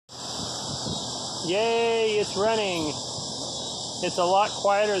Yay, it's running. It's a lot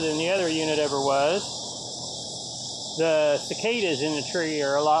quieter than the other unit ever was. The cicadas in the tree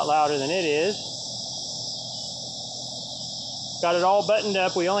are a lot louder than it is. Got it all buttoned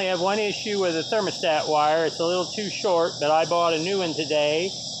up. We only have one issue with the thermostat wire. It's a little too short, but I bought a new one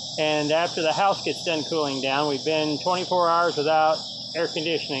today. And after the house gets done cooling down, we've been 24 hours without air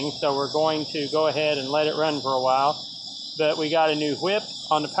conditioning, so we're going to go ahead and let it run for a while. But we got a new whip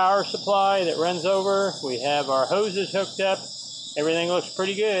on the power supply that runs over. We have our hoses hooked up. Everything looks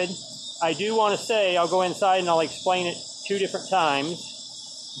pretty good. I do want to say, I'll go inside and I'll explain it 2 different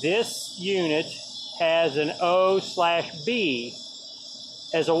times. This unit has an O/B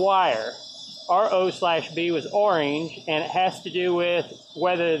as a wire. Our O/B was orange, and it has to do with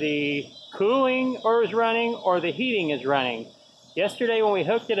whether the cooling is running or the heating is running. Yesterday when we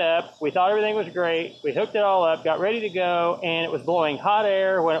hooked it up, we thought everything was great. We hooked it all up, got ready to go, and it was blowing hot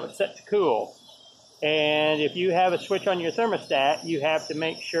air when it was set to cool. And if you have a switch on your thermostat, you have to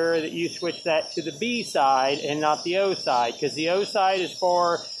make sure that you switch that to the B side and not the O side, because the O side is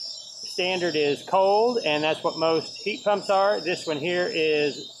for standard is cold, and that's what most heat pumps are. This one here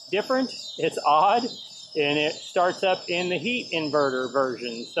is different. It's odd, and it starts up in the heat inverter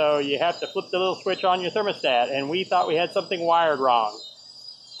version. So you have to flip the little switch on your thermostat, and we thought we had something wired wrong.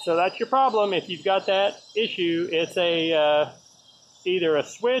 So that's your problem. If you've got that issue, it's either a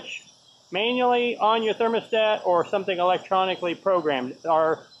switch manually on your thermostat or something electronically programmed.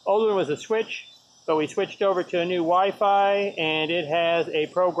 Our old one was a switch, but we switched over to a new Wi-Fi, and it has a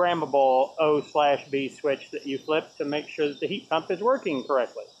programmable O/B switch that you flip to make sure that the heat pump is working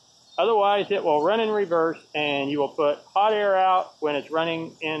correctly. Otherwise, it will run in reverse, and you will put hot air out when it's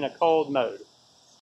running in a cold mode.